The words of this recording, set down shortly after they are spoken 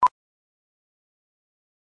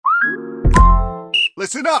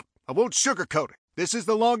Listen up. I won't sugarcoat it. This is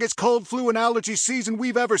the longest cold, flu, and allergy season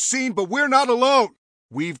we've ever seen, but we're not alone.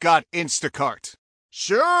 We've got Instacart.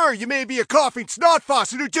 Sure, you may be a coughing snot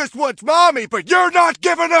faucet who just wants mommy, but you're not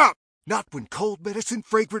giving up! Not when cold medicine,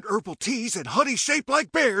 fragrant herbal teas, and honey shaped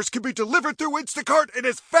like bears can be delivered through Instacart in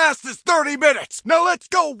as fast as 30 minutes! Now let's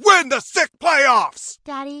go win the sick playoffs!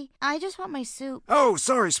 Daddy, I just want my soup. Oh,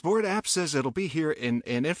 sorry, Sport. App says it'll be here in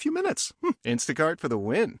a few minutes. Instacart for the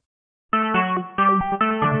win.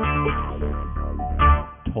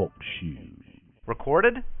 Talk shoes.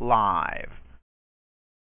 Recorded live.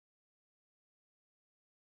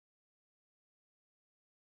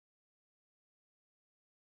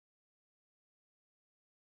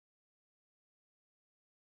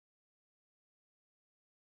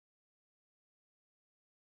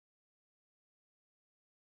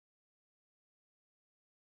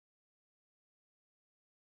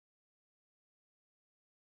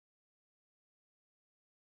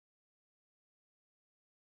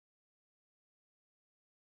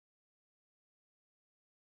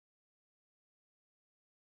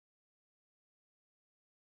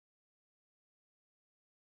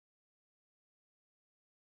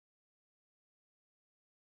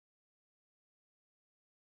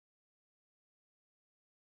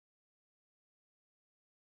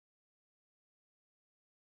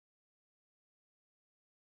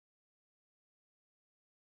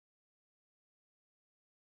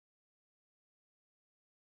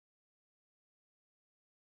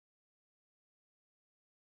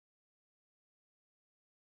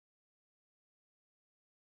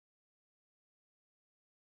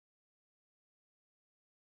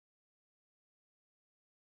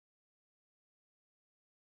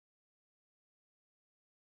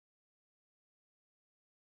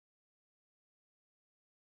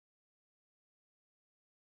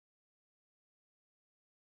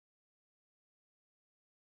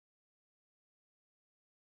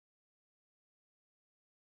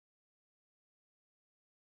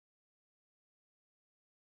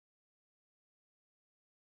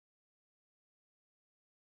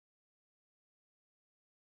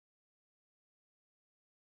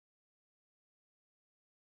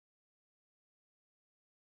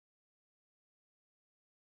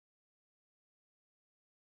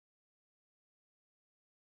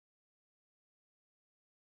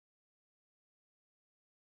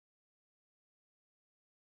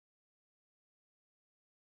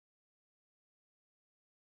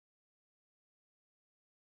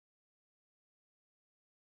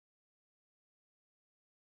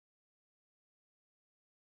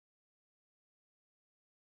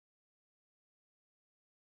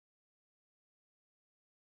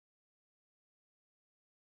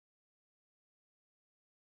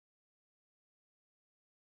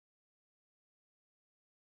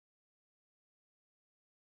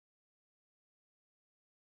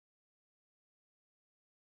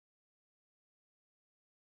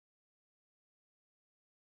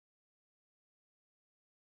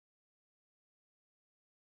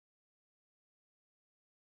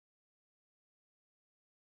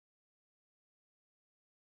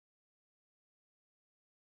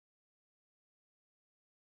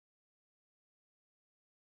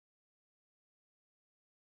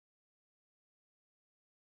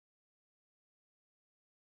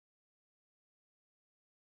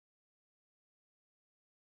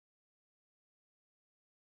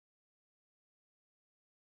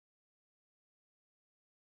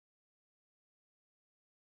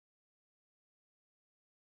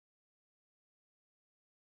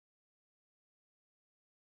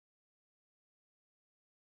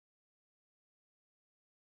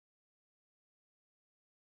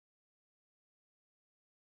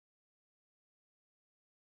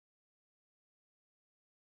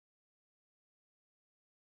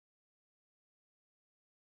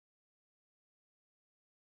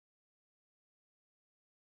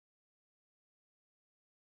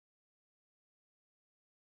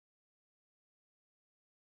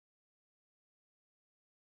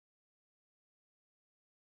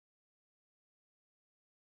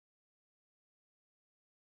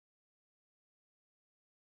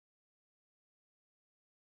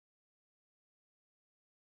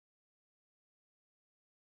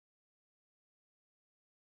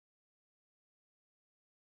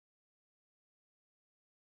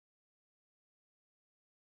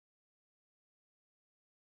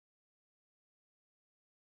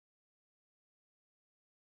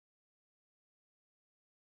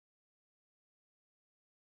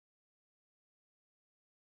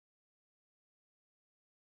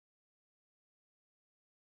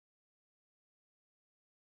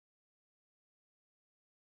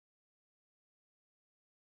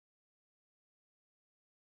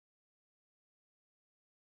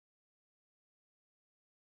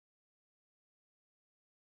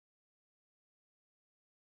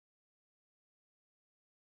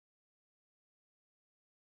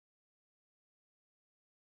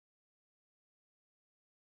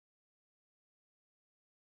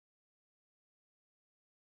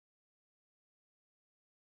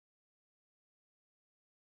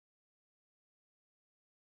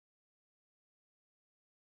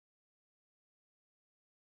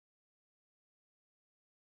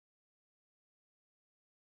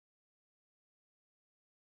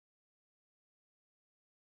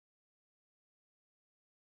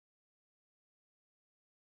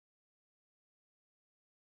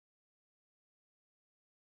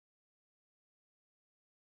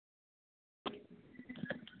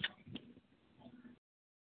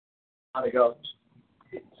 How'd it go?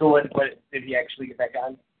 So what did he actually get back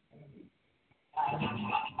on?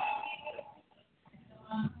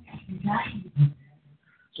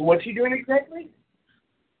 So what's he doing exactly?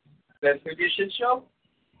 That's gonna be a shit show?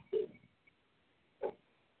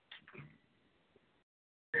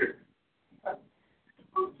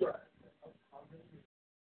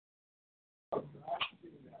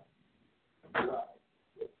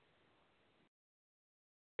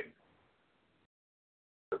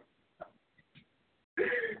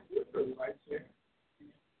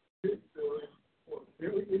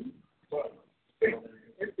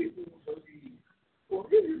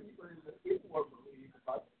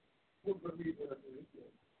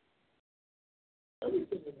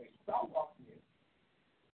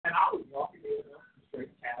 And I was walking in straight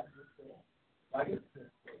cab. I guess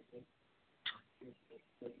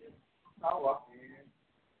I walked in.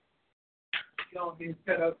 You know, being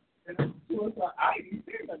set up, and I didn't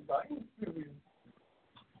say nothing.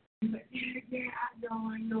 He's like, yeah, I know,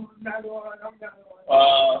 I'm not on.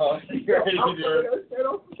 I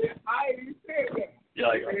didn't say that.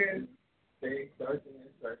 Yeah, and they started.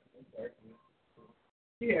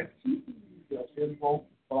 Yeah, two TVs both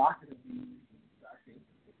blocking the views.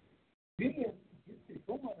 Then it's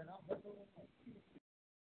going, and I'm like,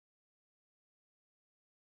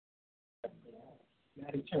 now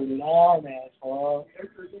they turn it on, asshole.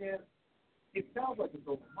 It sounds like it's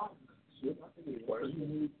over my shit. I think it's worse.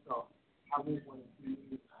 So I wouldn't want to do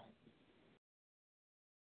it.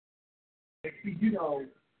 And see, you know,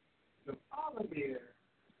 the problem is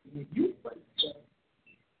when you play stuff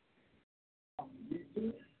on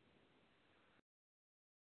YouTube,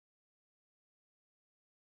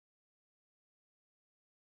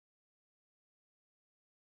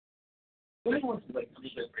 nobody wants to like do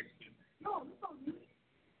this crazy. No, it's not good.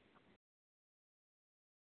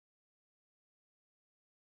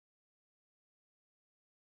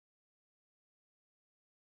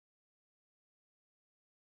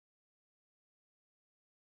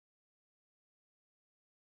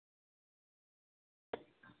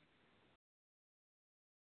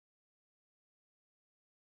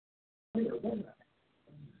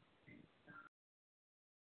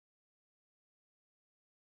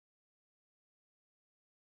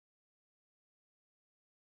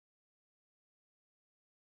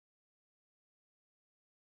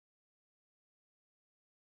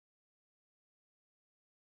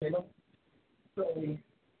 So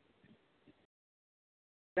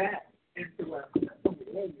that Instagram,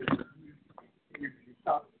 you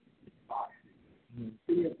talk about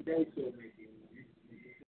today show making.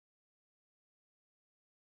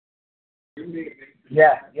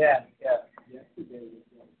 Yeah. Yesterday was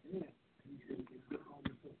like,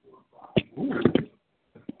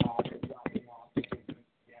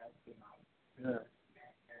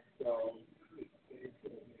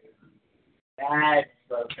 that's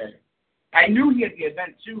okay. I knew he had the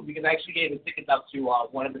event too because I actually gave him tickets out to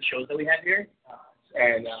one of the shows that we had here,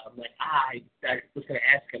 and I'm like, I was gonna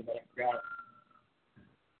ask him, but I forgot.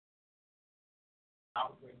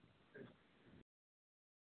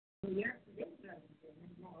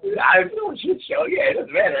 I know a shit show. Yeah, it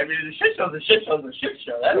doesn't matter. I mean, the shit show's a shit show's a shit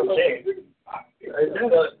show. That's okay.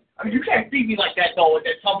 I mean, you can't feed me like that though. And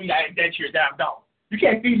tell me that you're down. No, you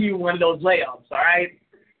can't feed me one of those layups. All right.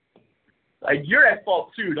 Like you're at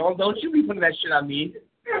fault too. Don't you be putting that shit on me.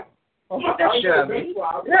 Don't put that shit on me.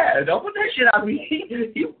 Yeah, don't put that shit on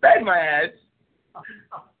me. You fed my ass.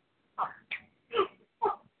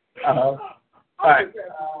 All right.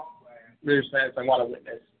 There's fans I want to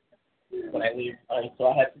witness when I leave. All right, so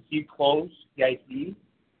I have to see close the ID.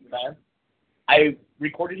 Okay. I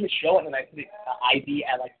recorded his show and then I put the ID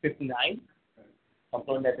at like 59. I'm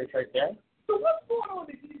putting that bitch right there. So what's going on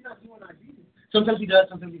if he's not doing ID? Sometimes he does,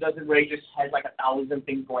 sometimes he doesn't. Ray just has like 1,000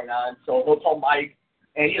 things going on. So he'll tell Mike,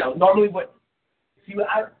 and you know, normally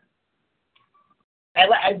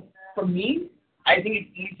for me, I think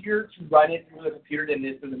it's easier to run it through the computer than it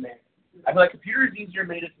is through the manual. I feel like computer is easier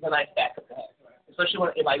made it than I back up the head. Especially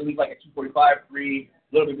if I leave like at 2:45, 3,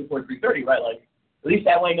 a little bit before 3:30, right? Like at least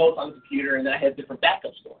that way I know it's on the computer, and then I have different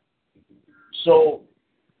backups going. So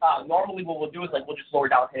normally what we'll do is like we'll just lower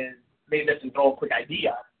down his maybe this and throw a quick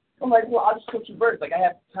idea. I'm like, well, I'll just go two birds. Like I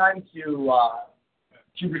have time to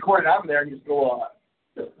record it out there and just go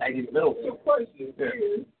ID in the middle. So the question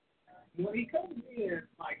is, when he comes in,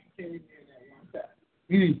 like he came in at 1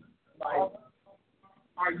 time. Like,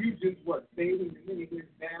 are you just saving the minute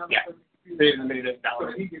down? Yeah, saving the minute down.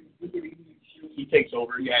 So he takes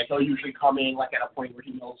over. Yeah, he'll usually come in like at a point where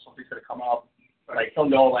he knows something's gonna come up. Like he'll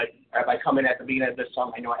know like if I come in at the beginning of this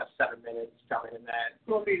song, I know I have 7 minutes coming in that.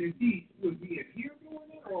 So I mean, would he in here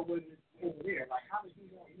doing it, or was it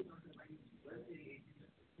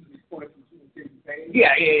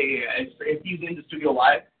Yeah. If he's in the studio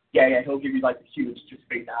live, yeah, he'll give you like the cues just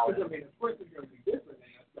straight down. I mean, of course, it's going to be different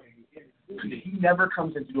than us playing in the studio. He never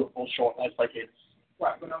comes in to do a full show unless like it's.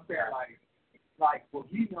 Right, but I'm saying like, well,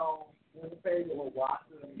 he knows when to pay or watch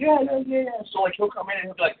it. Yeah. So like he'll come in and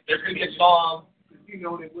he'll be like, "There's gonna be a song." Does he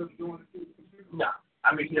know that we're doing it? No,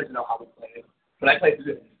 I mean he doesn't know how we play it, but I play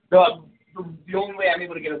it. The only way I'm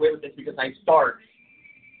able to get away with this because I start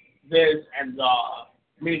this and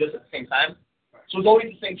mini this at the same time. So it's always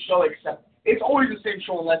the same show, except it's always the same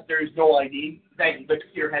show unless there is no ID. Then the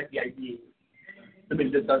computer has the ID. The mini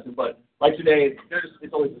this doesn't, but like today,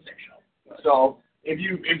 it's always the same show. So if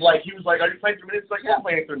he was like, "Are you playing 3 minutes?" It's like, "Yeah, I'm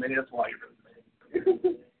playing 3 minutes." That's why you're really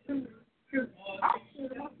playing. Because I feel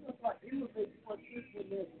like it was a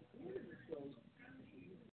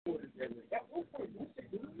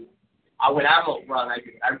when I'm run, I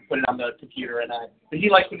put it on the computer, and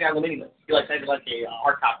he likes putting it on the mini list. He likes having like a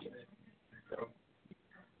hard copy of it. So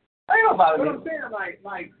I don't know about it. But I'm saying,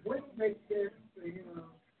 like, when it makes sense to,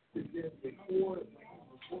 to just record,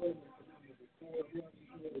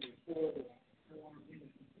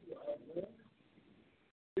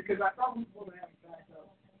 because I thought we were going to have a backup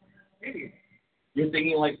video. You're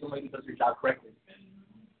thinking like somebody who does your job correctly.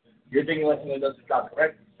 You're thinking like somebody who does your job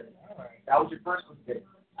correctly. All right. That was your first mistake.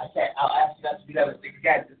 I'll ask you not to do that mistake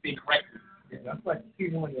again. Just being correct. Yeah, that's like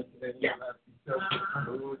T1 yesterday. Yeah. The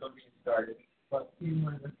rules are being started. But T1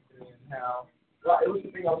 yesterday and how. Well, it was the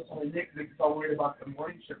thing I was telling Nick because I was worried about the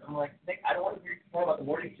morning shift. I'm like, Nick, I don't want to hear you complain about the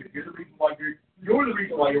morning shift. You're the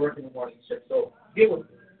reason why you're working the morning shift. So deal with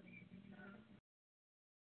it.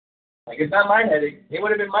 Like it's not my headache. It would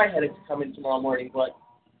have been my headache to come in tomorrow morning, but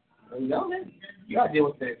no, man, you gotta deal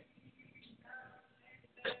with it.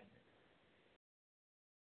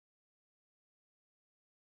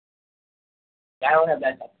 I don't have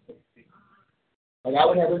that type of sympathy. Like I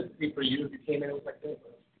would have sympathy for you if you came in and was like this.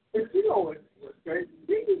 But you know what's crazy?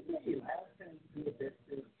 Did you say last time you did this?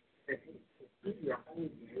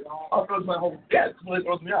 Oh, it throws my whole it completely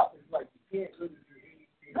throws me off. It's like you can't really do anything.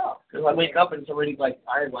 no, because I wake up and it's already like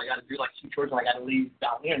tired. Well, I got to do like 2 chores and I got to leave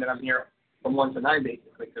down here, and then I'm here from 1 to 9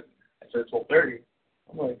 basically because I started 12:30.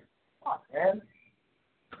 I'm like, fuck, man,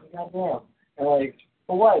 goddamn. And like,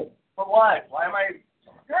 for what? For what? Why am I?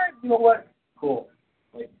 You know what? Cool.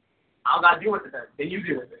 Like, I don't got to deal with it then. Then you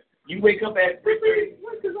deal with it. You wake up at 3:30.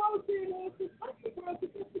 Because I was saying,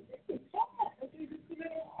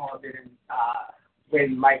 Paul didn't.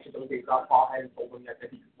 When Mike took those days off, Paul hadn't told him that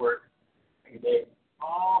he could work every day.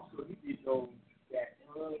 oh, so he did know that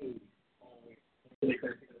early. So they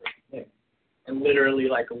couldn't take it away. And literally,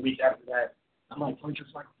 like a week after that, I'm like,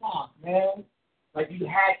 just like, fuck, man. Like, you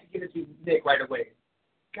had to give it to Nick right away.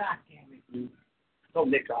 God damn it, dude. So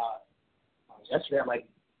Nick, yesterday, I'm like,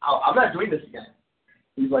 I'm not doing this again.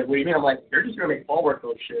 He's like, what do you mean? I'm like, you're just gonna make Paul work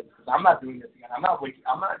those shifts because I'm not doing this again. I'm not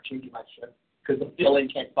changing my shift because the fill-in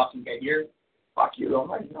can't fucking get here. Fuck you. I'm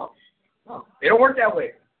like, no. They don't work that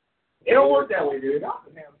way. They don't work that way, dude.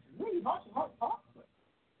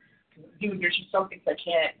 Dude, there's just some things I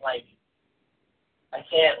can't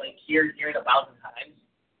hear it 1,000 times.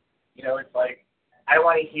 You know, it's like I don't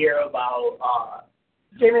want to hear about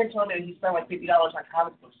J-Man told me that he spent like $50 on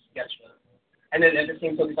comic books to sketch them. And then at the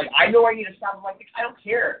same time, he's like, I know I need to stop. I'm like, I don't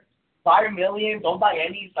care. Buy $1 million, don't buy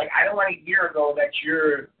any. It's like, I don't want to hear ago that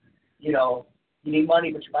you're, you need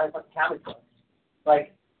money, but you're buying fucking comic books.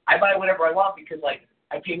 Like, I buy whatever I want because, like,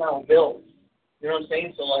 I pay my own bills. You know what I'm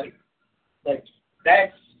saying? So, like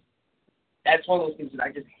that's one of those things that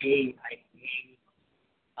I just hate. I hate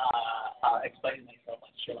explaining myself on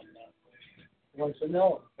shit like that. So,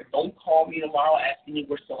 no, but don't call me tomorrow asking me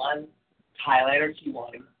we're still on Thailand or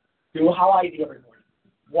T1. Do how I do every morning.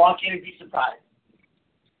 Walk in and be surprised.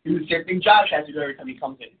 Do the same thing Josh has to do every time he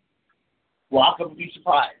comes in. Walk up and be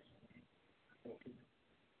surprised.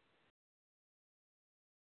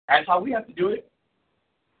 That's how we have to do it.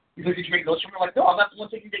 Because if you make those from like, no, I'm not the one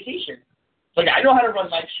taking vacation. It's like, I know how to run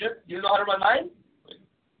my shift. You don't know how to run mine?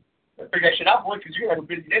 Like, figure that shit out, boy, because you're going to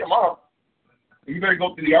have a busy day tomorrow. You better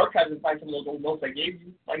go through the archives and find some of those old notes I gave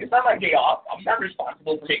you. Like, it's not my day off. I'm not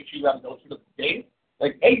responsible for making sure you have notes for the day.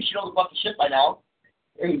 Like, A, you should know the fucking shit by now.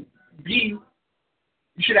 And B, you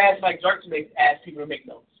should ask Mike Zark to ask people to make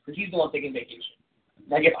notes. Because he's the one taking vacation.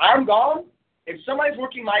 Like, if I'm gone, if somebody's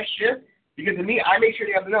working my shift, because of me, I make sure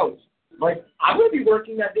they have the notes. Like, I'm going to be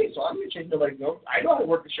working that day, so I'm going to change nobody's notes. I know how to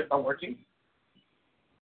work the shift I'm working.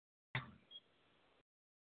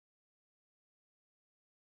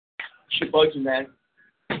 Shit bugs me, man.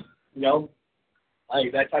 You know?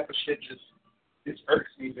 Like, that type of shit just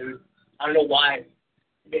irks me, dude. I don't know why.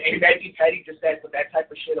 Maybe Teddy just said, but that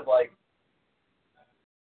type of shit of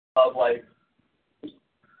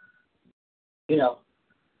you know,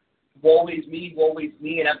 woe is me,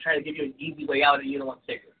 and I'm trying to give you an easy way out, and you don't want to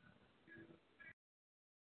take it.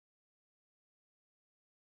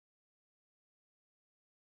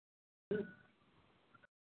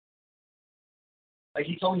 Like,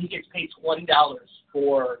 he told me he gets paid $20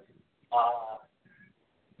 for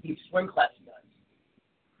each swim class he does.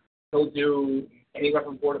 He'll do anywhere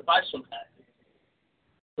from 4 to 5 swim classes.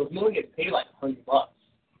 So if he only gets paid like $100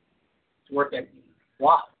 to work at the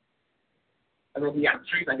block, I mean, yeah, I'm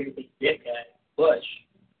sure he's not going to take dick at Bush.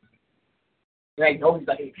 And I know he's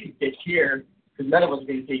not going to take dick here, because none of us are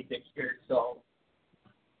going to take dick here. So,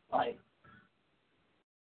 like,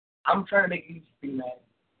 I'm trying to make it easy for you, man.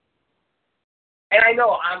 And I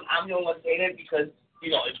know I'm the only one saying it because,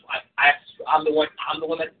 you know, I'm the one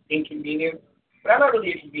that's inconvenienced. But I'm not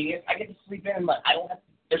really inconvenienced. I get to sleep in, but I don't have.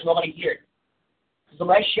 There's nobody here. So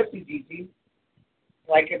my shift is easy.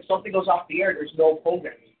 Like, if something goes off the air, there's no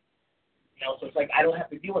programming. You know, so it's like I don't have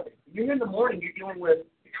to deal with it. If you're here in the morning, you're dealing with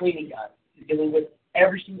the cleaning guy. You're dealing with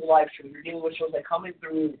every single live show. You're dealing with shows that come in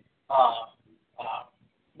through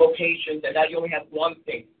locations, and now you only have one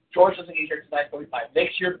thing. George doesn't get here until 9:45.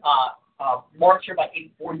 Next year, Mark's here by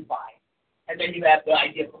 8:45, and then you have the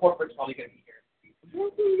idea of corporate's probably going to be here.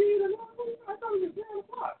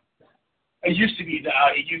 It used to be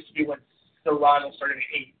when Serrano started at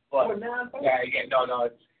 8, but yeah, no,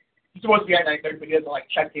 it's supposed to be at 9:30, but he doesn't like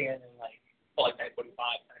check in and like 9:45, 10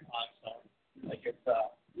 o'clock. So like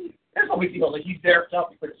there's no big deal. Like he's there to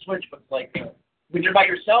help you for the switch, but it's like when you're by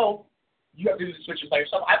yourself, you have to do the switches by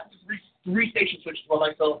yourself. I have to do three station switches by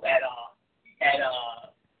myself at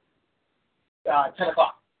 10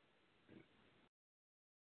 o'clock.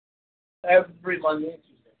 Every Monday and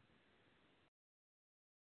Tuesday.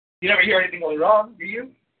 You never hear anything going wrong, do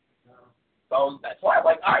you? No. So that's why I'm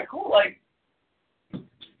like, all right, cool. Like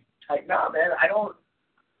nah, man, I don't.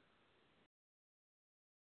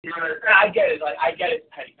 You know, I get it. Like, I get it,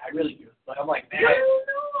 petty. I really do. But I'm like, man,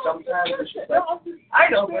 sometimes it's just like, I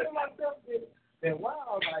know, but. And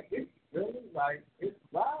wow, like, it's really like, it's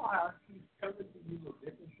wow how she's coming to you with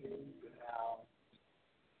different things and how.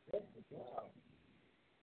 That's the job.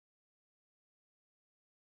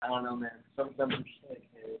 I don't know, man. Sometimes I'm just like,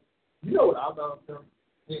 hey. You know what I'm about to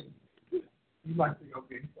you might think,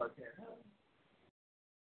 okay, he's like that.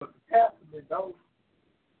 But the Testament, those,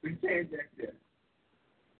 we changed that there.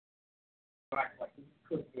 But I like, we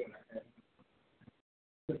couldn't do it like that.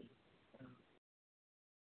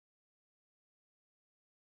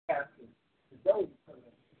 Those,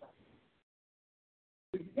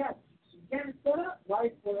 you got it set up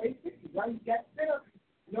right for 850. Why you got it set up?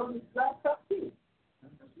 You know, this laptop too.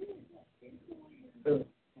 And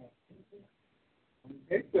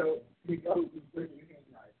so he goes and brings it in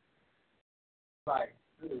like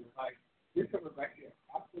you're coming back here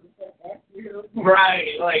after the fact, after here.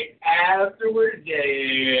 Right, like afterwards,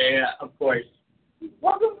 yeah, of course.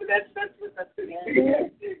 Welcome to that's like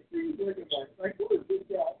who is this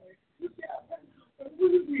guy? Like, this guy, who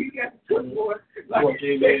is he? Got good for?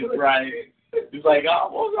 Right. He's like, oh,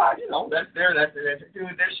 well, God, you know, that's there.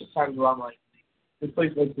 Dude, there's just times where I'm like, this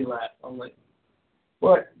place makes me laugh. I'm like,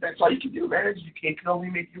 but that's all you can do, man. It can only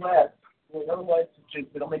make you laugh. Like, otherwise,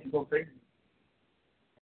 it'll make you go crazy.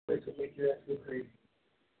 It will make your ass go crazy.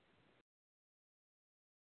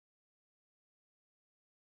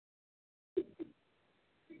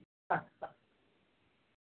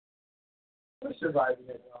 We're surviving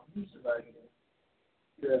it, though. We're surviving it.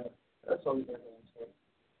 Yeah, that's all we got to say.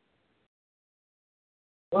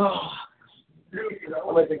 Oh,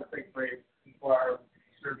 I'm going to take a quick break before our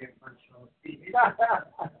Serbian French show.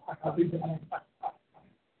 I'll be back.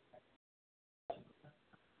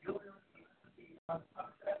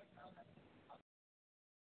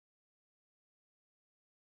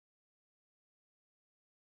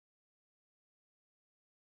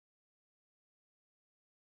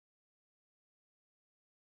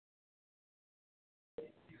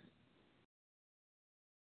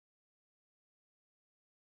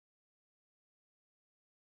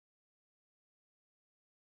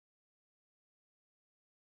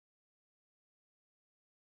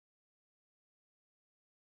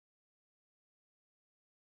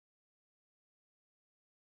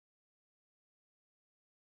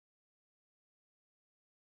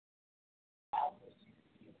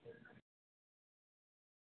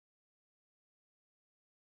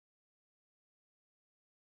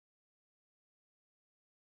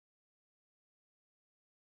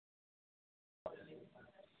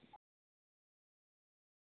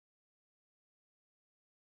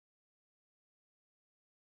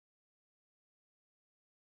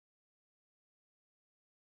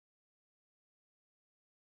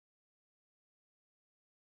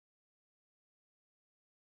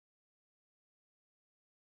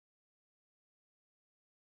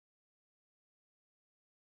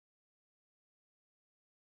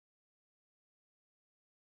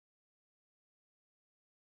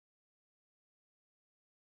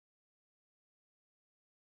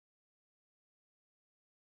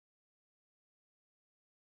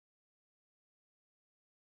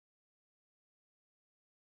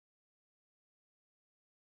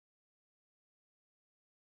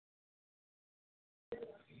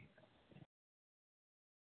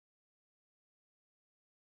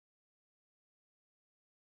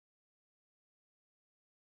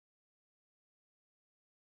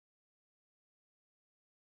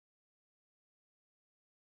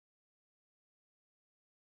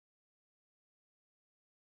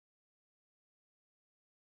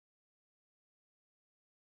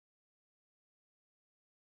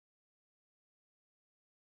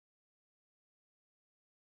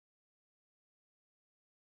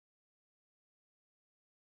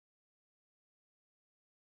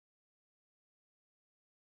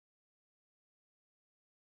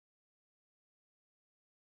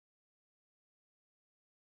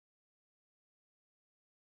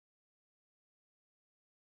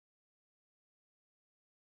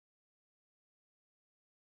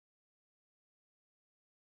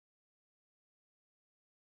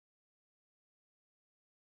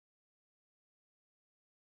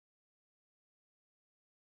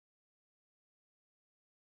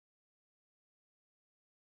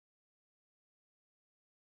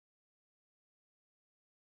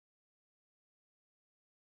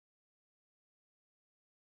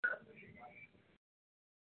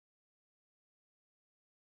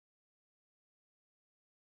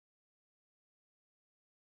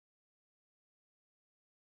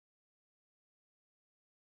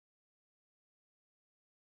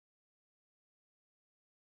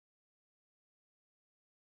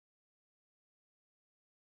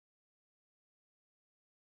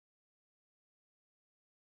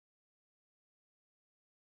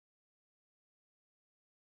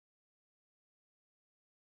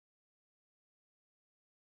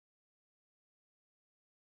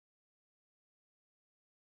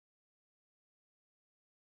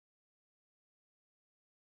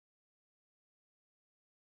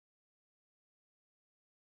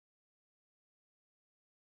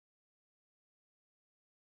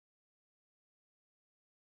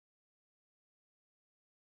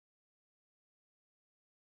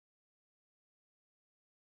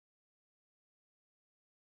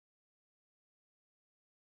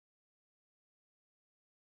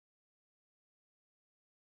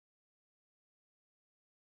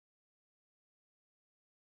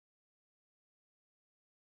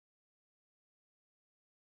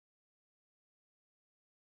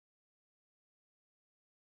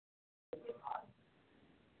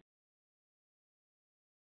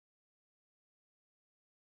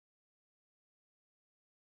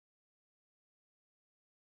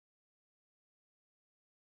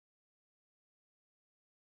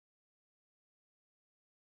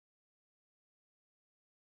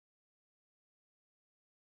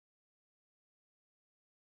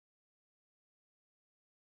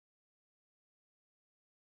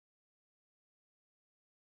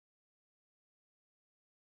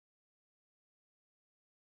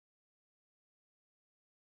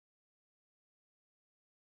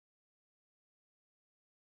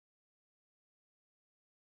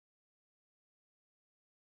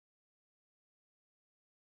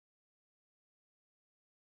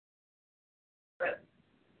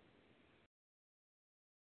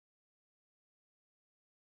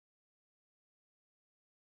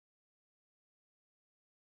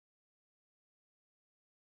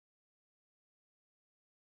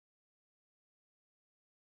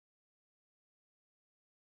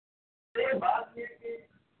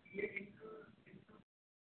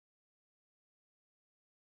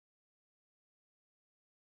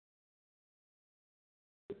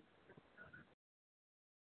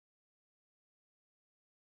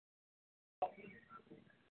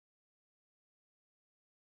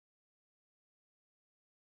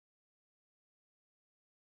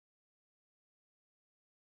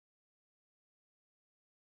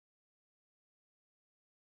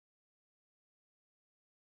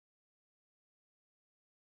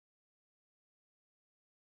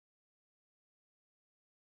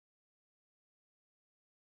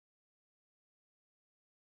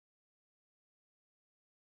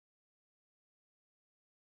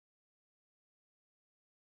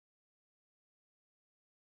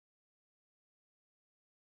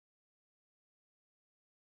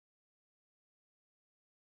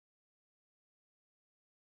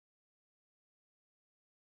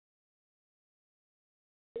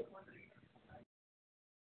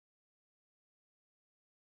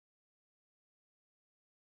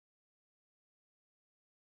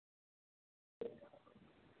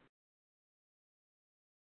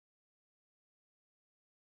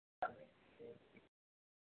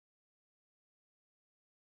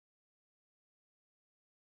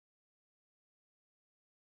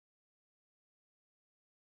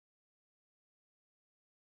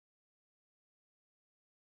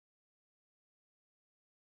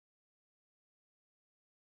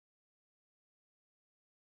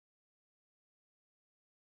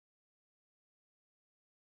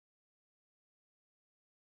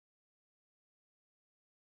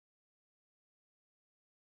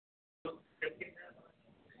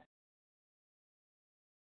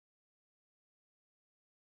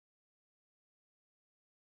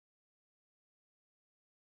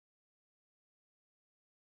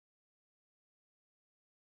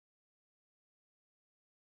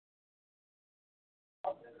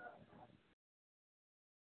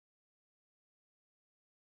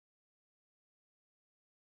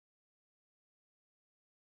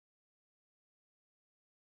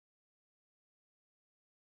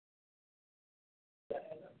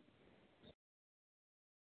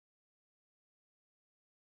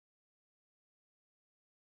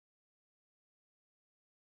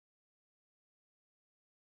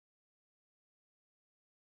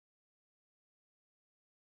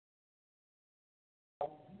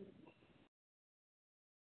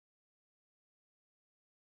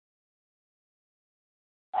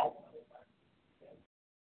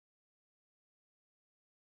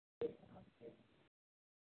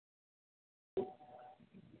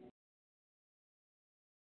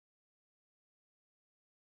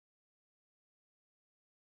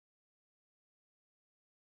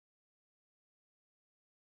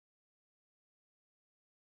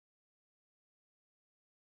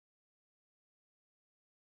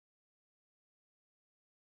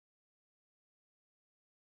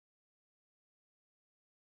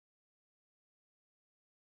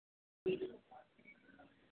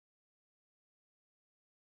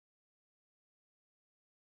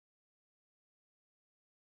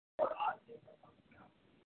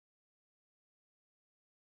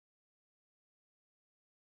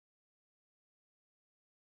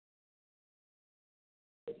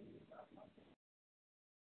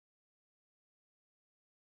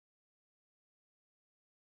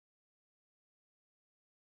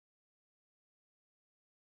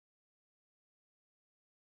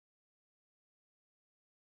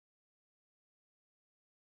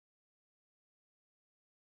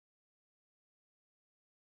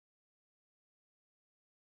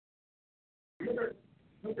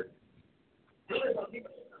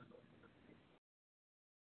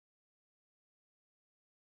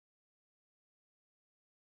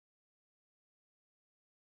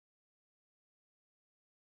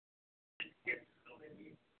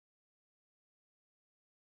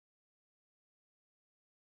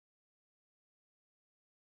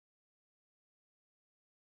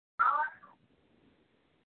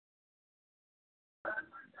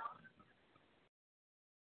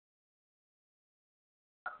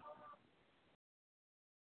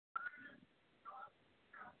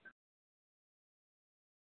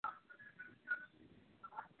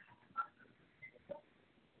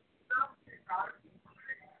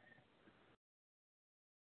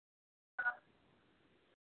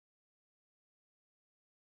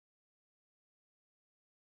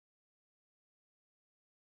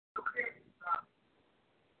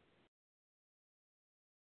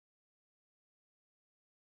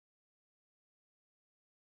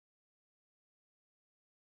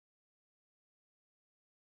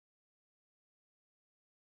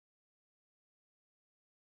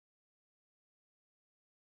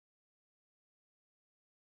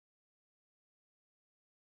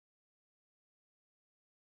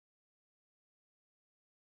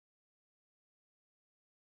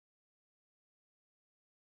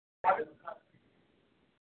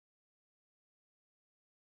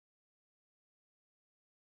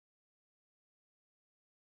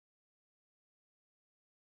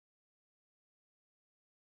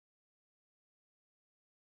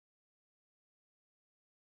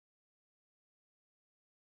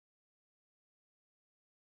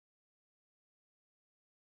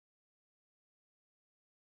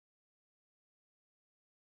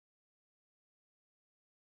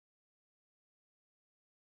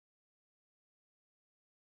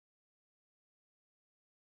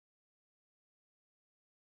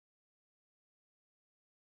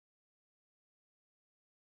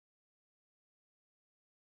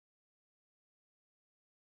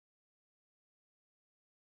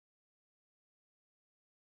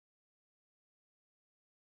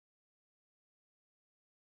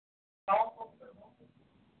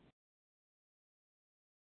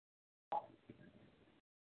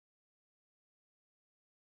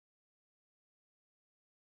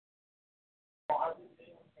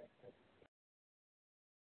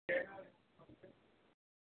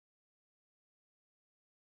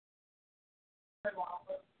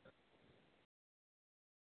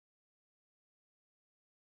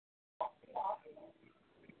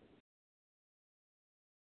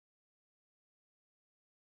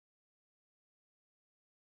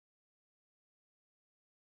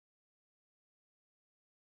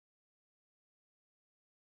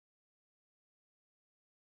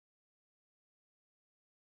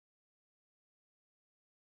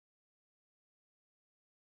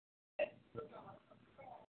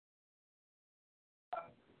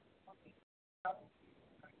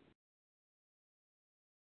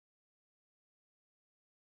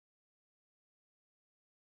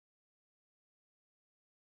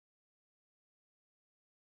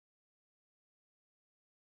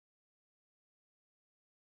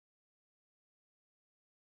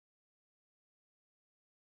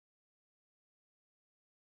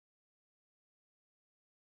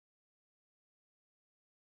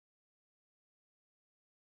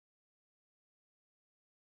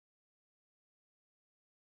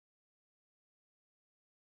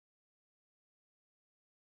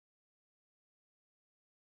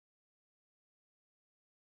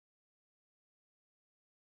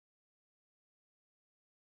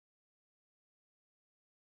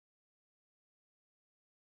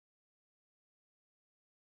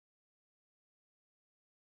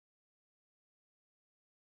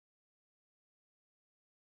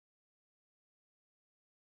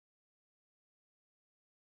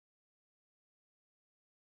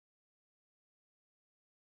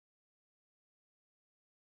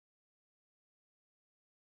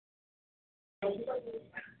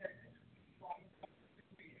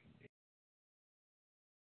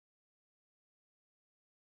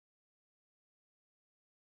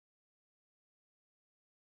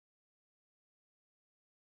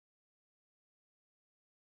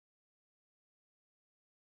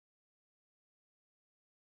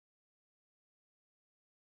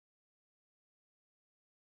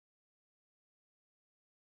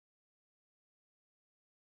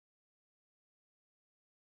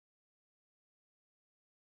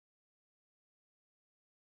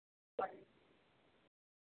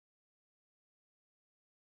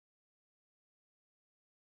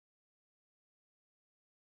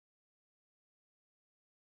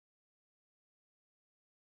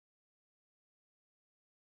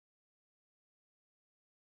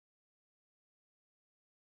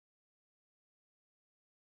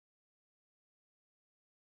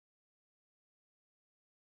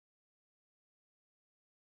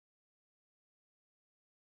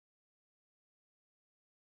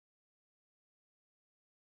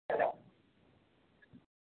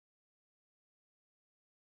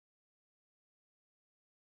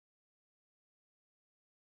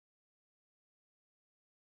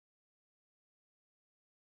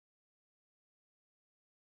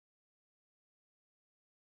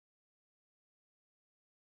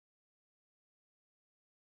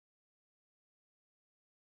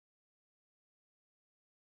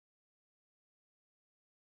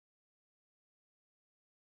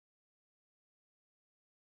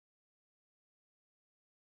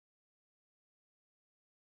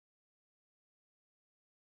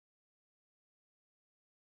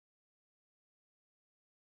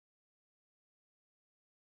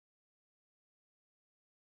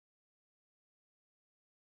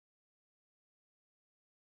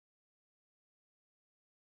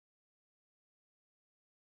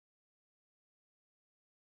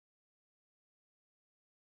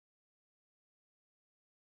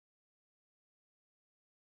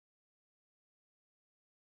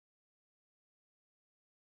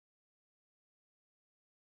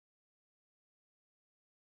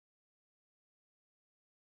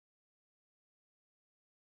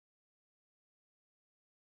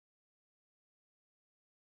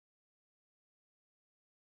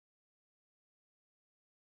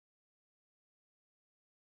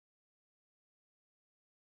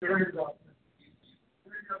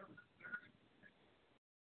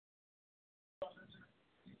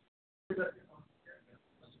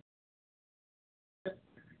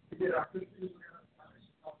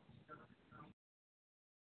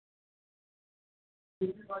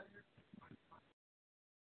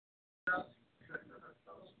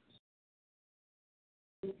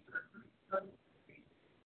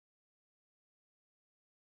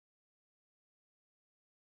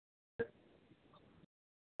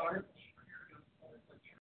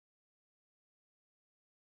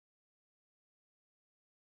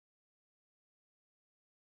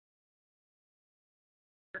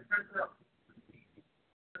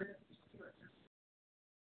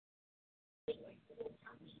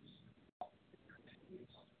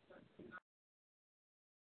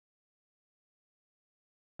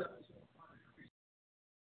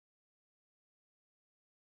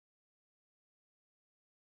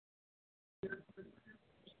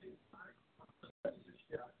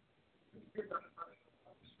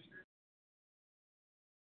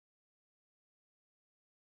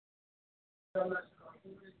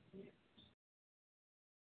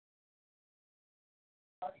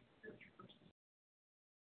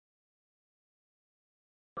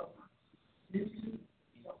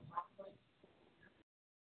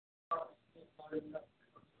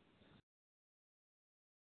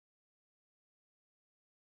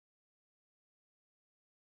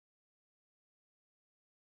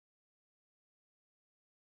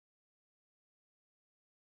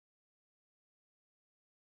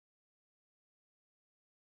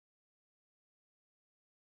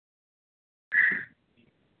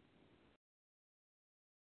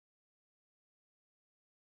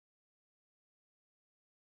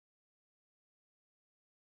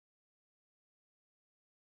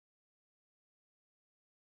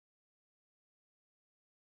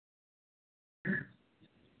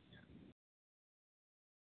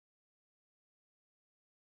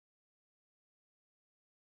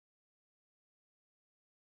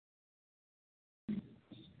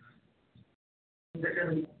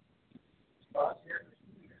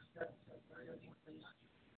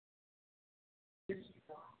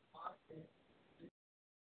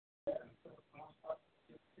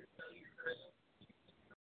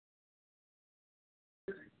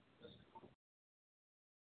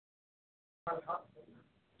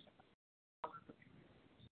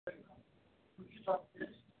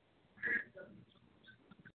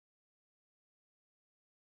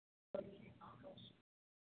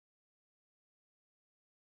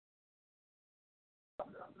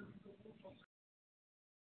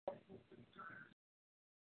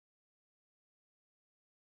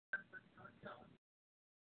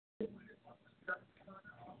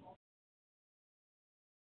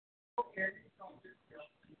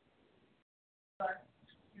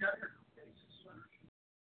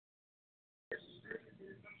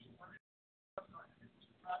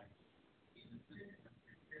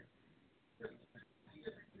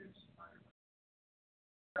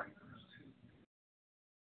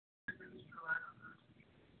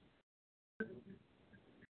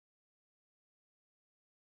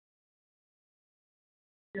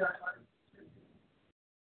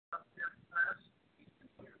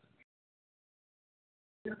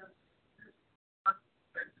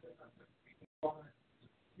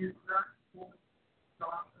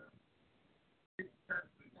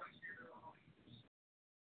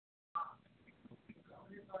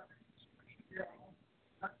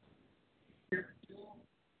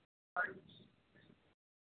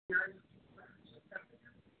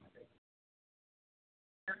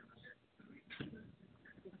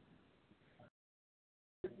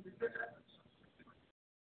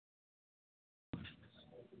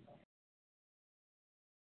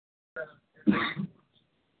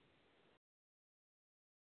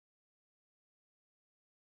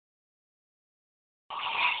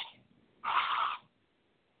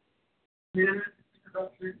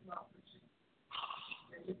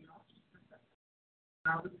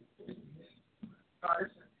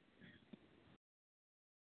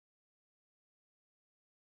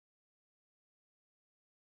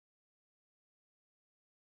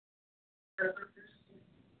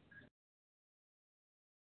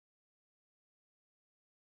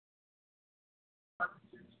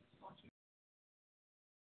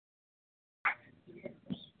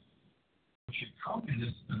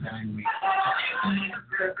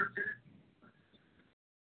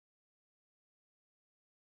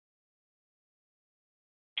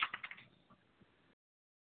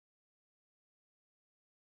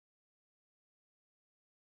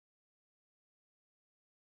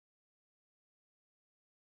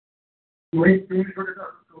 वही तीन छोटे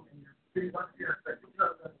तीन बात की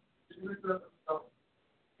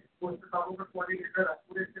किताबों का quality लेकर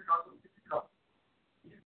पूरे किताबों की किताब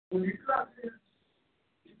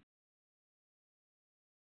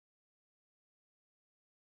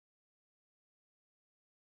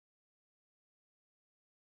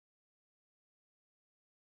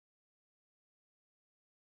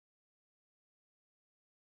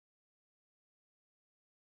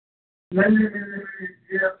नहीं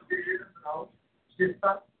ये बताओ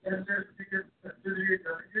जिसका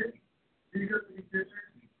जाएंगे लीगल तरीके से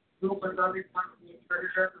जो बंदा भी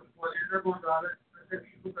करेगा तो क्वालिटी को डाल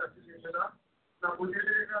पैसे देगा ना मुझे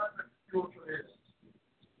देगा ना किसी को देगा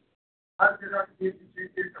हर जगह ये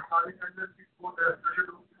चीजें हमारे अंदर की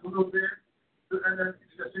दूर होते हैं जो अंदर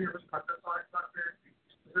की जैसे खाता साथ है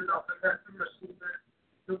जैसे डॉक्टर है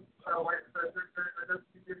जो वाइस प्रेसिडेंट है अदर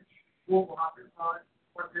चीजें वो वहाँ पे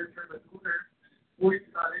और देश में मजबूत है वो इस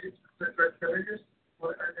सारे करेंगे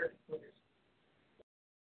और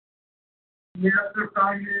मेरा सिर्फ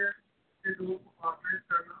काम ये है कि लोगों को कॉपरेट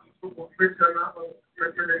करना उसको मोटिवेट करना और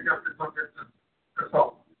करके लेके अपने कॉन्टेक्ट करता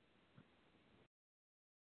हूँ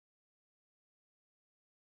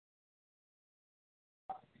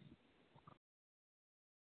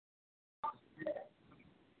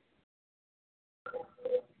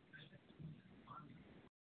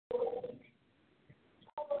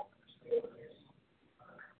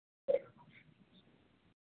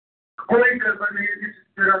कोई गड़बड़ नहीं है जिस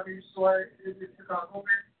तरह की सोए इस किताबों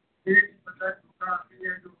में एक बच्चा टुकड़ा आती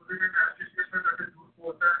है जो मुझे में एप्लीकेशन करके झूठ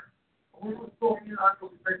बोलता है और उसको हमने आज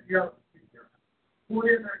किया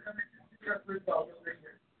पूरे अमेरिका में किसी का कोई प्रॉब्लम नहीं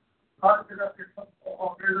है हर जगह के सब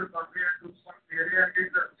ऑपरेटर बन रहे हैं दुश्मन दे रहे हैं ये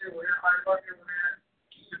करते हो रहे हैं हाइबा के हो रहे हैं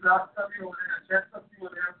रास्ता भी हो रहे हैं चेकअप भी हो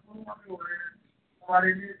रहे हैं पूर्वा भी हो रहे हैं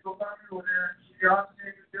हमारे लिए दुकान भी हो रहे हैं यहाँ से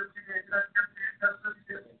यूनिवर्सिटी में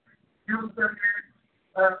यूज करके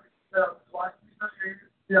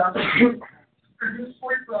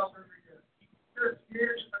कोई प्रॉब्लम नहीं है सिर्फ ये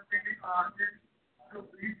बंदे ने आगे जो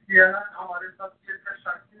ब्रीथ किया ना हमारे साथ ये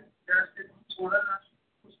गैस के छोड़ा ना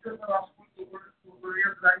उसके ऊपर आपको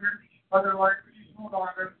अदरवाइज नो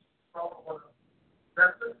लॉन्गर प्रॉब्लम होगा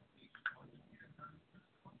दैट्स इट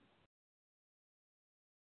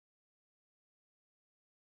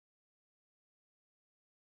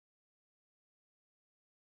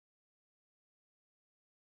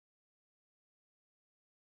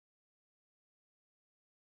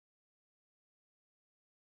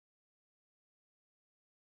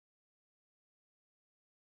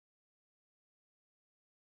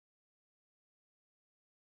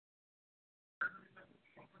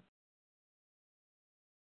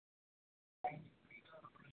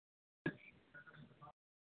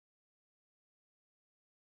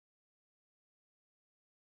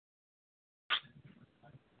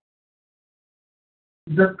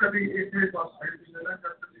जब कभी एक मेरे पास साइड भी लेना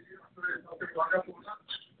जब कभी वागा बोलना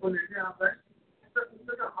वो लेके आता है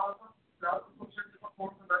उससे का हाथ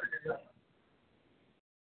फोन में लेके जाता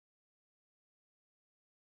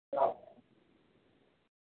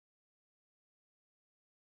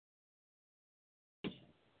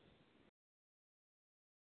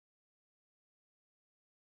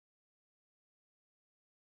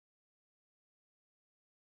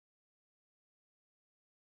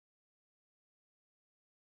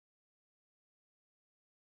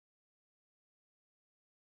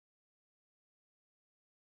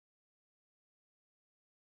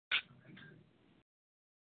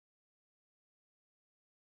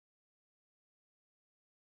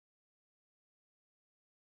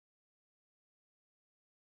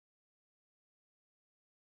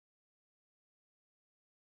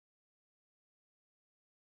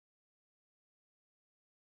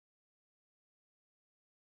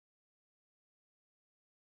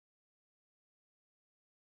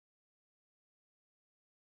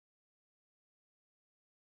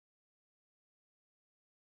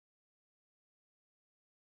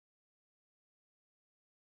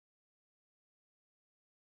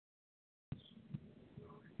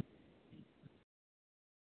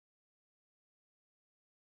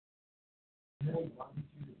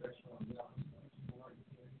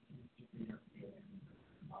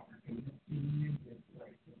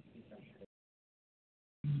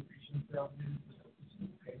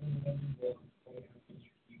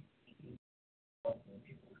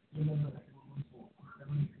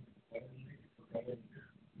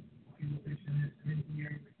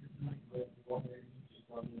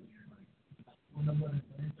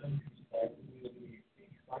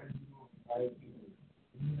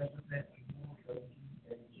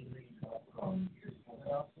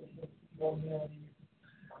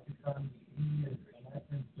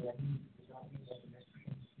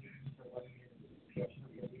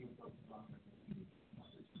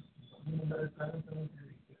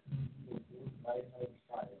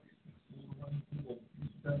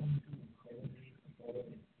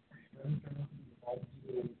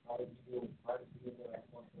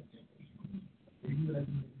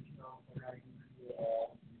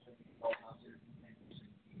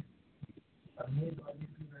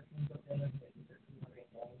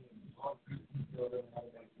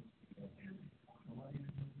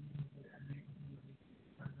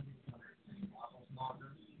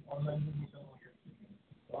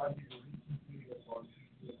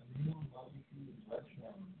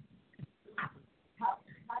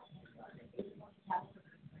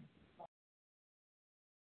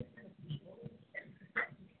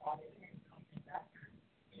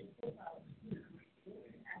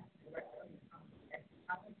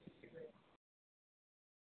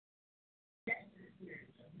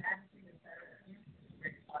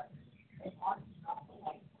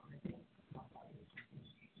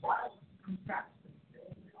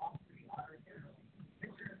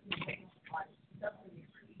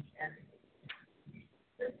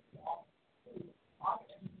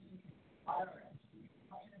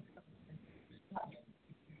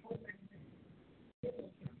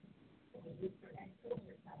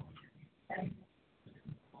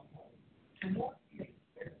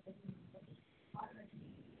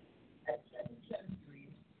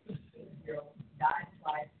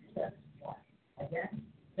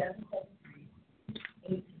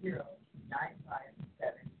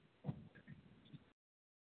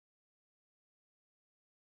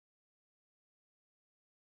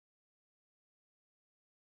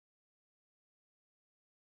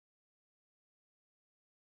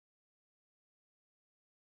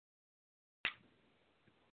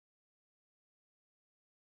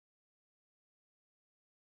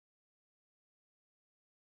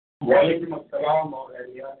वालेकुम अस्सलाम और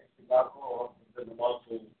एहलियान इत्तिबा को और नमाज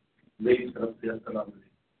को मेरी तरफ से अस्सलाम वालेकुम।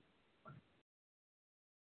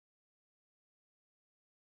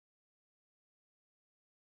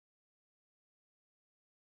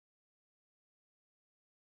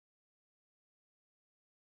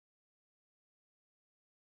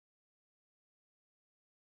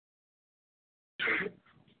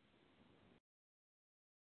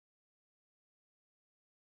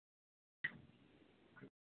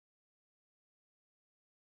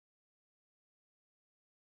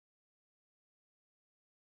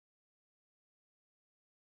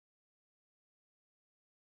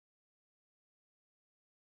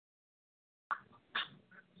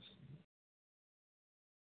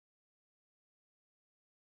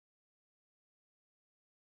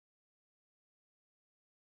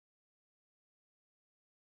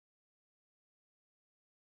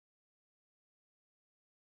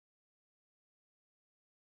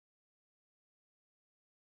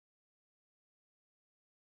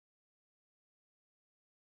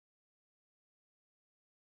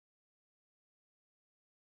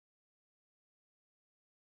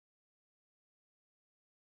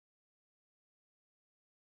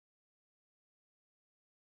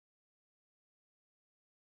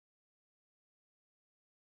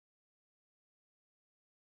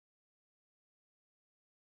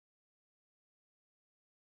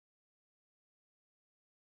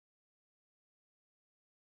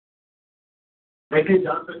 देखिए,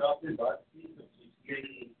 जहाँ तक आपने बात की तो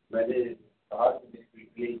पिछले मैंने कहा कि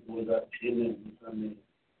पिछले 2006 में अमेरिका में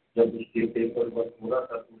जब उसके पेपर वर्क हो रहा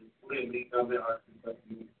था तो पूरे अमेरिका में आर्टिकल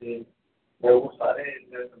न्यूज थे और वो सारे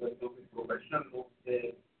मैं समझता हूँ कि प्रोफेशनल लोग थे,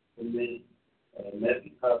 उनमें मैं भी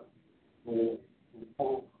था। तो उनको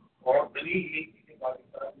और दलील ये थी कि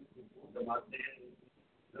पाकिस्तान में जो जमाते हैं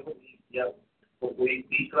जरूर नहीं किया तो कोई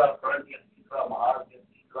तीसरा फ्रंट या तीसरा महाज या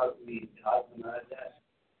तीसरा कोई इतिहास बनाया जाए।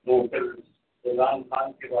 तो फिर इमरान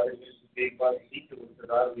खान के बारे में एक बार थी कि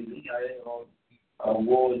रिश्तेदार भी नहीं आए और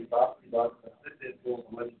वो इंसाफ की बात करते थे। तो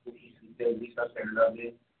हमारी कोशिश की थी अमेरिका कनाडा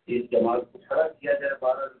में इस जमात को खड़ा किया जाए।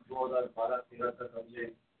 2012-13 तक हमने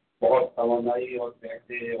बहुत तवानाई और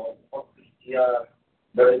पैसे और बहुत कुछ किया,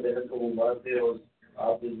 बड़े बहन को मुबारक और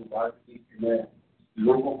آپ نے جو بات کی کہ میں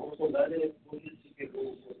لوگوں کو تو میں نے کوشش کی کہ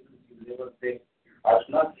لوگوں کو اس لیول سے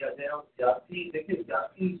آشنا کیا جائے اور سیاسی دیکھیں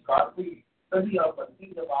سیاسی کارکن تبھی آپ بنتی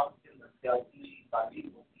ہیں جب آپ کے اندر سیاسی تعلیم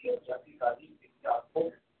ہوتی ہے سیاسی تعلیم کے لیے آپ کو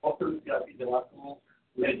مختلف سیاسی جماعتوں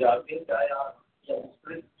میں جا کے چاہے آپ یا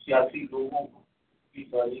مختلف سیاسی لوگوں کی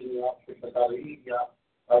تعلیم آپ کو بتا رہی یا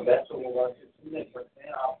بحث و مباحثے سننے پڑتے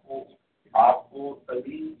ہیں آپ کو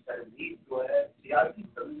تبھی تہذیب جو ہے سیاسی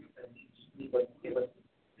تہذیب جتنی بچی ہے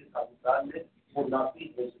بچے پاکستان میں وہ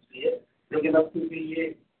نافذ ہو سکتی ہے لیکن اب کیونکہ یہ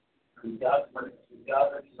امتیاز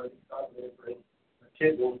علی ملک صاحب میرے بڑے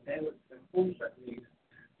اچھے دوست ہیں بالکل شکل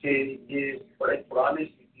کہ یہ بڑے پرانے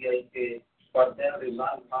سی پی آئی کے پڑھتے ہیں اور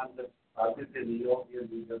عمران خان جب آتے تھے نیو یارک یا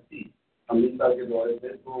نیو جرسی امریکہ کے دورے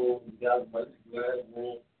پہ تو امتیاز ملک جو ہے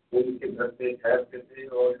وہ ان کے گھر پہ ٹھہرتے تھے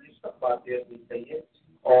اور یہ سب باتیں اپنی چاہیے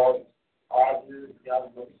اور آج امتیاز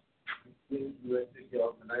ملک یو ایس اے کے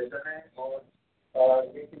آرگنائزر ہیں اور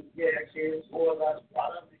لیکن یہ ہے کہ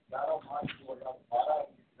 2012 میں 11 مارچ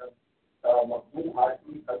 2012 مخدوم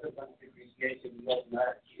ہاشمی صدر بن کے پی ٹی آئی کے لیے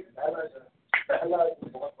پہلا جو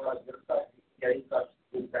بہت بڑا جلسہ پی ٹی آئی کا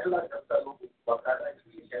جو پہلا جلسہ لوگ باقاعدہ اس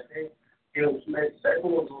لیے کہتے ہیں کہ اس میں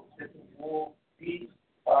سینکڑوں لوگ تھے تو وہ بھی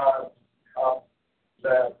آسما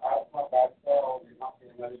بادشاہ اور یہاں پہ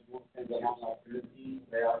ہمارے دوست ہیں جناب آفریدی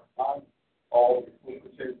ریاض خان اور اس میں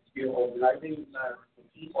کچھ آرگنائزنگ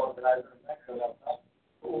چیف آرگنائزر میں کر رہا تھا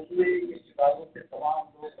تو اس میں یہ کتابوں سے تمام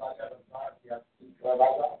لوگ راجا رفتار یا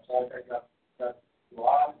راجا افسر کا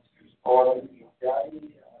جواب اور یہ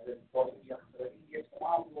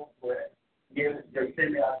تمام لوگ جو ہے یہ جلسے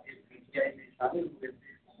میں آ کے پی ٹی آئی میں شامل ہوئے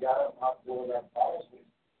تھے 11 مارچ 2012 کو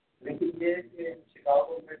لیکن یہ کہ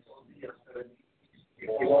شکاگو میں چودھری اختر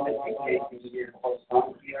علی انہوں نے پی ٹی آئی کے لیے بہت کام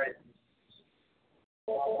کیا ہے.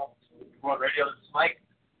 Radio, this is Mike.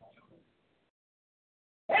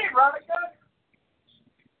 Hey, Veronica.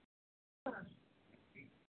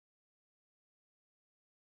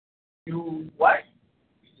 You what?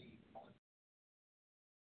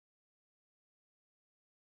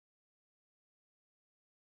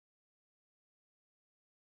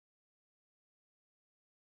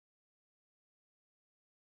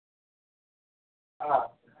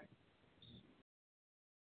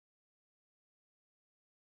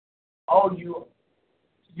 Oh, you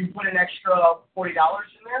put an extra $40 in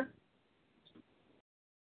there?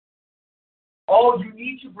 Oh, you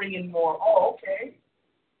need to bring in more. Oh, okay.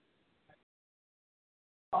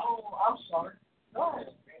 Oh, I'm sorry. No.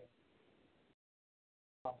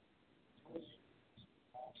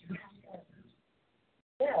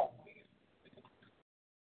 Yeah.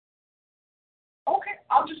 Okay,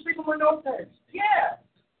 I'll just leave them a note then. Yeah.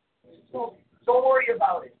 So don't worry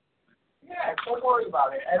about it. Yeah, don't worry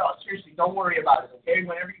about it at all. Seriously, don't worry about it, okay?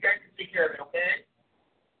 Whenever you guys can take care of it, okay?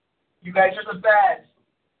 You guys are the best.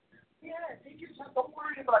 Yeah, take your time. Don't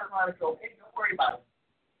worry about it, Monica, okay? Don't worry about it.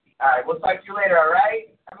 All right, we'll talk to you later, all right?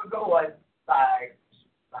 Have a good one. Bye.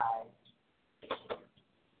 Bye.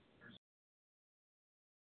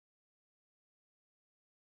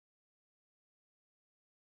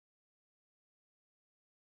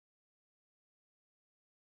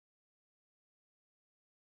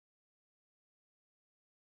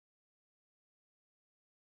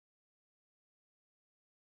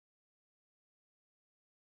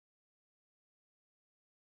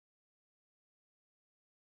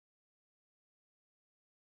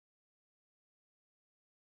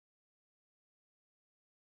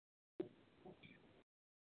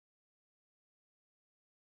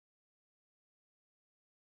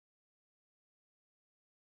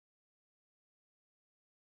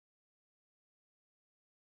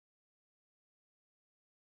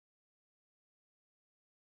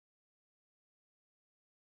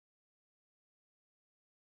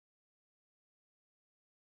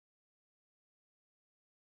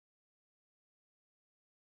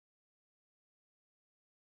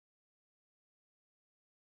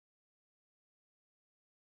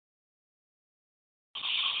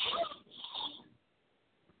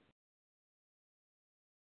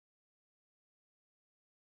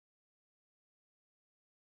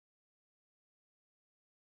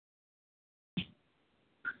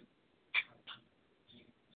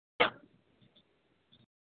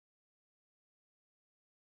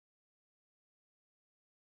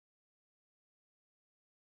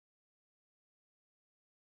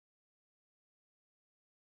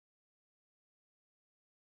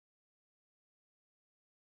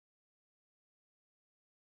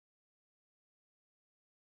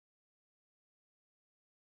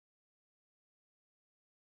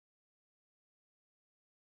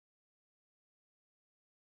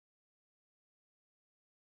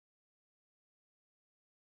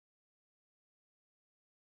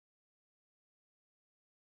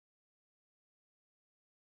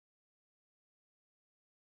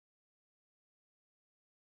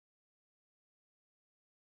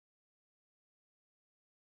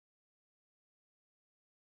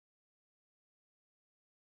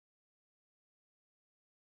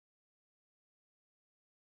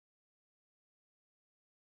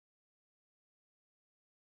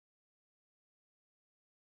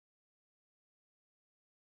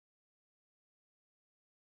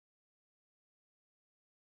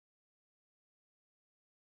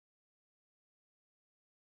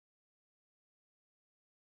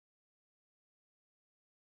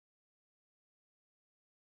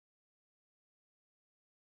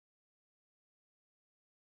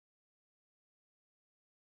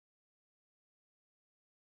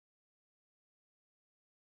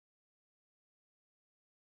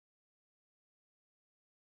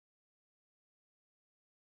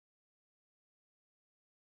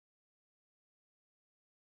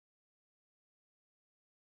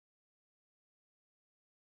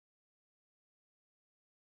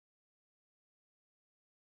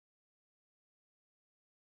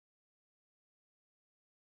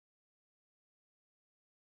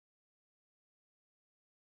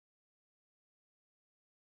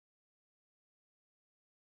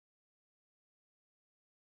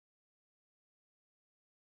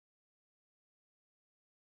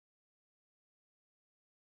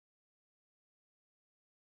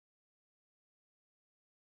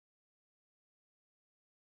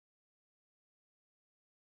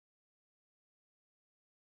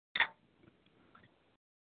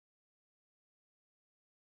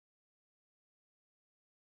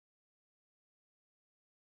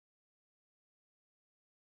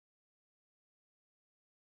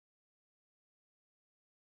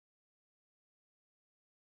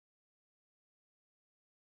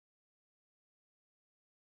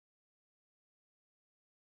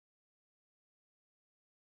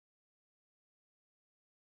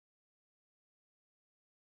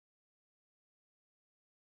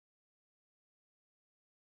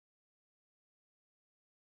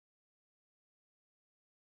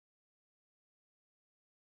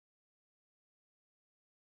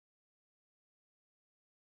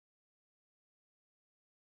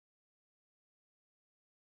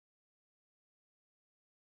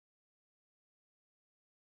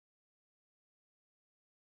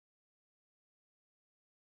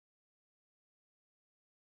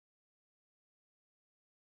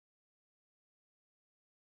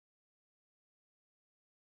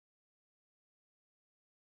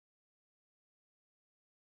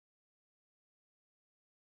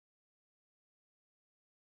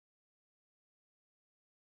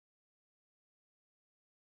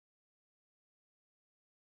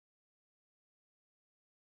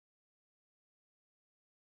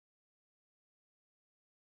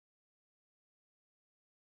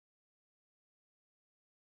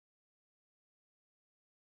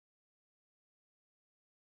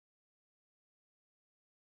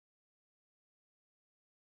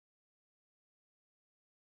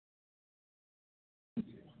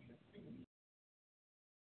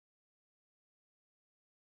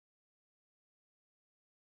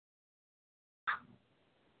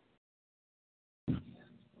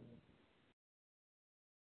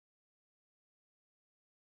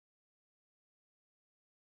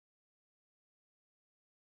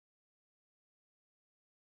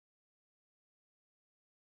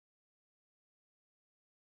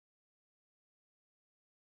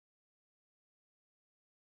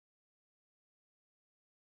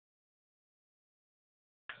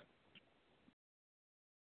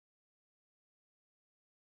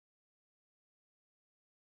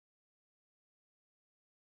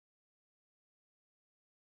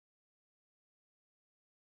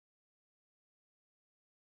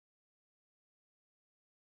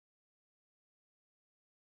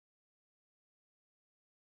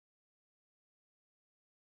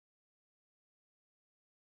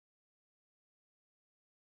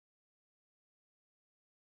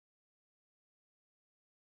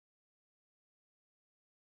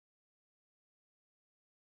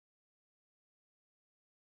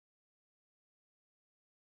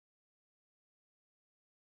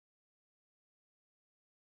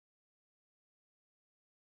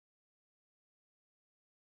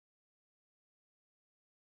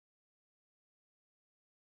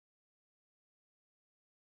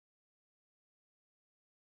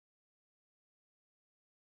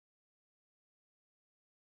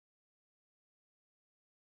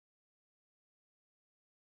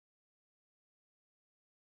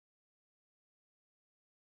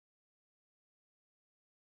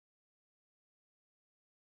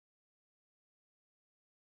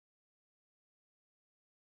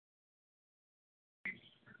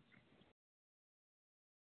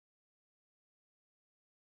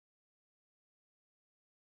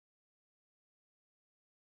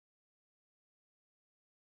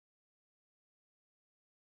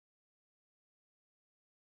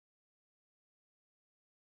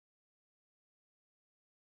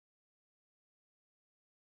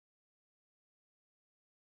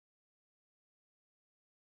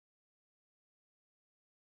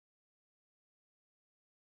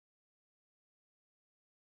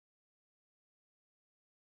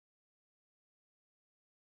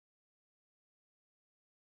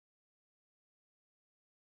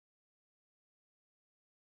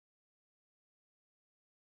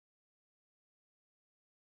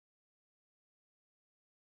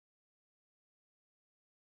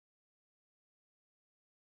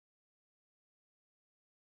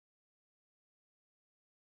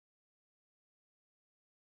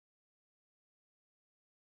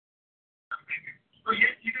 तो ये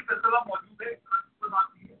चीजें सिलसिला मौजूद है, कोई बात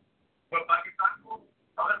नहीं है। और पाकिस्तान को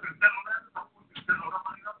अगर क्रिश्चियन होना है तो सबको क्रिश्चियन होना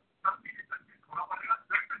पड़ेगा, सब चीजें कंफ्यूज होना पड़ेगा,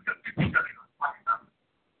 जबकि नहीं चलेगा पाकिस्तान में।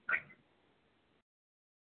 Thank you.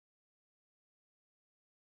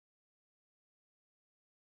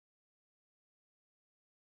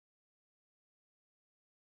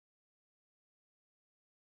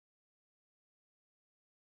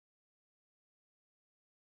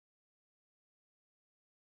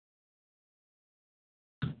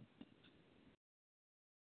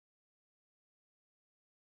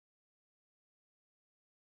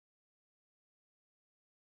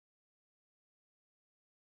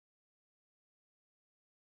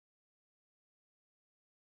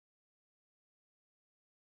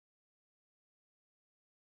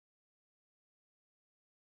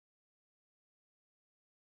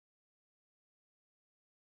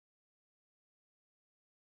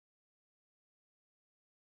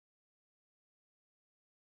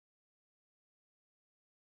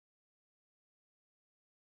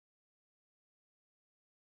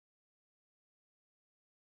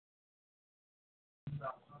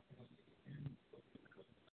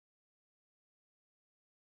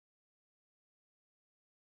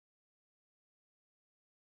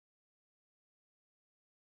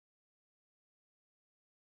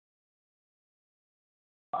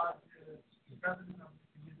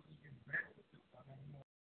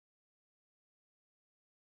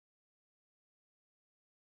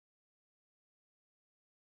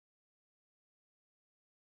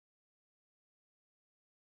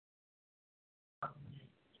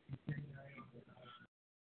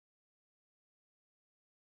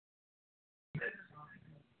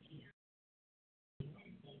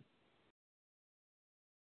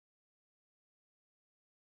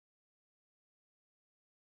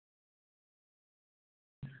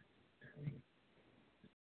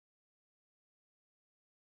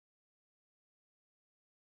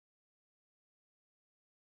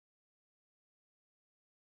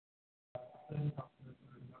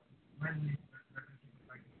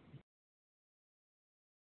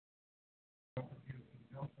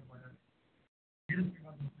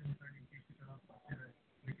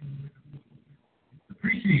 The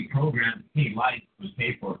pre-seed program Hey Life was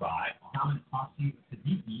paid for by Mohammed Fassi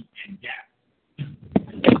Siddiqui and Gap.